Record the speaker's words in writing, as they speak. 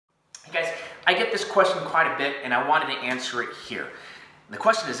I get this question quite a bit, and I wanted to answer it here. The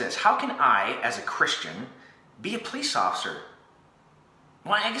question is this: how can I, as a Christian, be a police officer?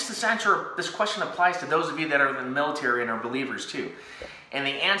 Well, I guess this question applies to those of you that are in the military and are believers too. And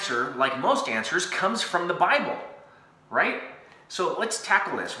the answer, like most answers, comes from the Bible, right? So let's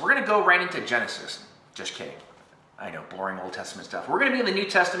tackle this. We're going to go right into Genesis. Just kidding. I know, boring Old Testament stuff. We're going to be in the New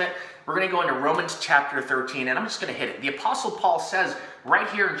Testament. We're going to go into Romans chapter 13, and I'm just going to hit it. The Apostle Paul says right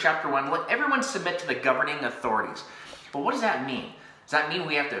here in chapter 1, let everyone submit to the governing authorities. But what does that mean? Does that mean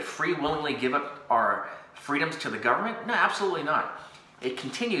we have to free willingly give up our freedoms to the government? No, absolutely not. It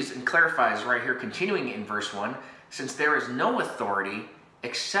continues and clarifies right here, continuing in verse 1, since there is no authority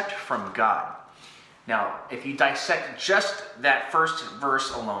except from God. Now, if you dissect just that first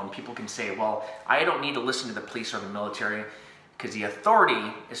verse alone, people can say, well, I don't need to listen to the police or the military because the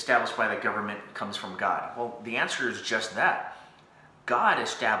authority established by the government comes from God. Well, the answer is just that. God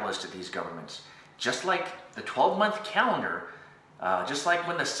established these governments. Just like the 12-month calendar, just like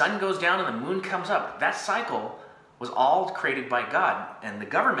when the sun goes down and the moon comes up, that cycle was all created by God, and the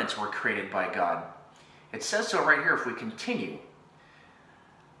governments were created by God. It says so right here if we continue,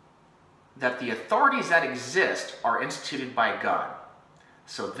 that the authorities that exist are instituted by God.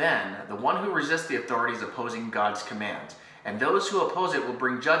 So then, the one who resists the authority is opposing God's commands, and those who oppose it will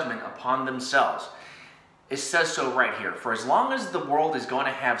bring judgment upon themselves. It says so right here. For as long as the world is going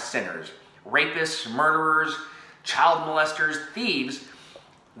to have sinners, rapists, murderers, child molesters, thieves,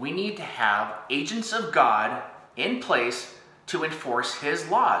 we need to have agents of God in place to enforce His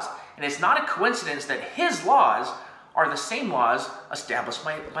laws. And it's not a coincidence that His laws are the same laws established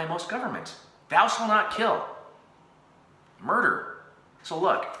by most governments. Thou shalt not kill. Murder. So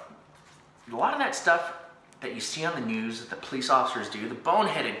look, a lot of that stuff that you see on the news that the police officers do, the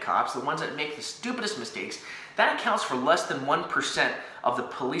boneheaded cops, the ones that make the stupidest mistakes, that accounts for less than 1% of the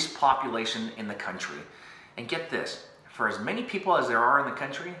police population in the country. And get this, for as many people as there are in the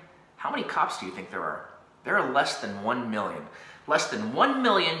country, how many cops do you think there are? There are less than 1 million. Less than 1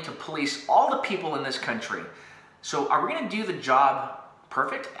 million to police all the people in this country. So are we going to do the job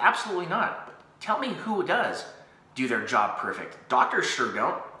perfect? Absolutely not. Tell me who does do their job perfect. Doctors sure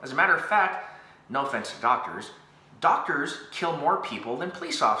don't. As a matter of fact, no offense to doctors, doctors kill more people than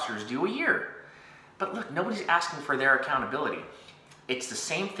police officers do a year. But look, nobody's asking for their accountability. It's the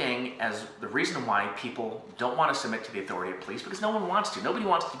same thing as the reason why people don't want to submit to the authority of police, because no one wants to. Nobody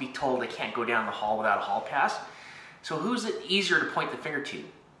wants to be told they can't go down the hall without a hall pass. So who's it easier to point the finger to?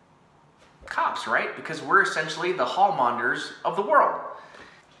 Cops, right? Because we're essentially the hallmongers of the world.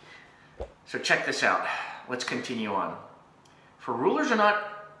 So check this out. Let's continue on. For rulers are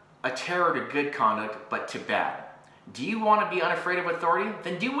not a terror to good conduct, but to bad. Do you want to be unafraid of authority?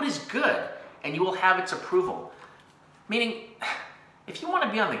 Then do what is good, and you will have its approval. Meaning, if you want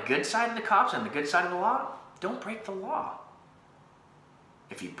to be on the good side of the cops and the good side of the law, don't break the law.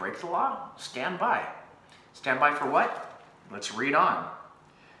 If you break the law, stand by. Stand by for what? Let's read on.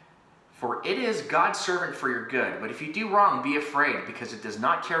 For it is God's servant for your good. But if you do wrong, be afraid, because it does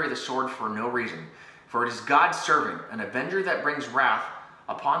not carry the sword for no reason. For it is God's servant, an avenger that brings wrath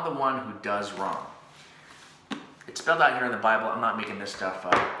upon the one who does wrong. It's spelled out here in the Bible. I'm not making this stuff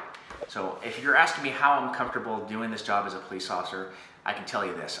up. So if you're asking me how I'm comfortable doing this job as a police officer, I can tell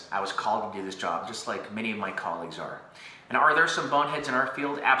you this. I was called to do this job just like many of my colleagues are. And are there some boneheads in our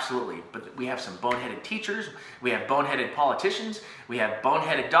field? Absolutely. But we have some boneheaded teachers, we have boneheaded politicians, we have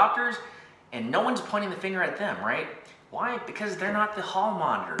boneheaded doctors, and no one's pointing the finger at them, right? Why? Because they're not the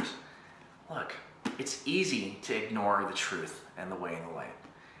hallmongers. Look, it's easy to ignore the truth and the way and the light.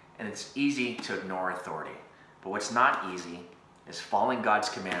 And it's easy to ignore authority. But what's not easy is following God's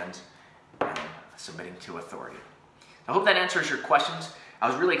commands and submitting to authority. I hope that answers your questions. I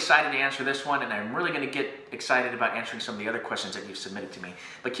was really excited to answer this one, and I'm really going to get excited about answering some of the other questions that you've submitted to me.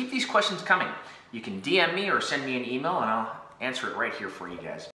 But keep these questions coming. You can DM me or send me an email, and I'll answer it right here for you guys.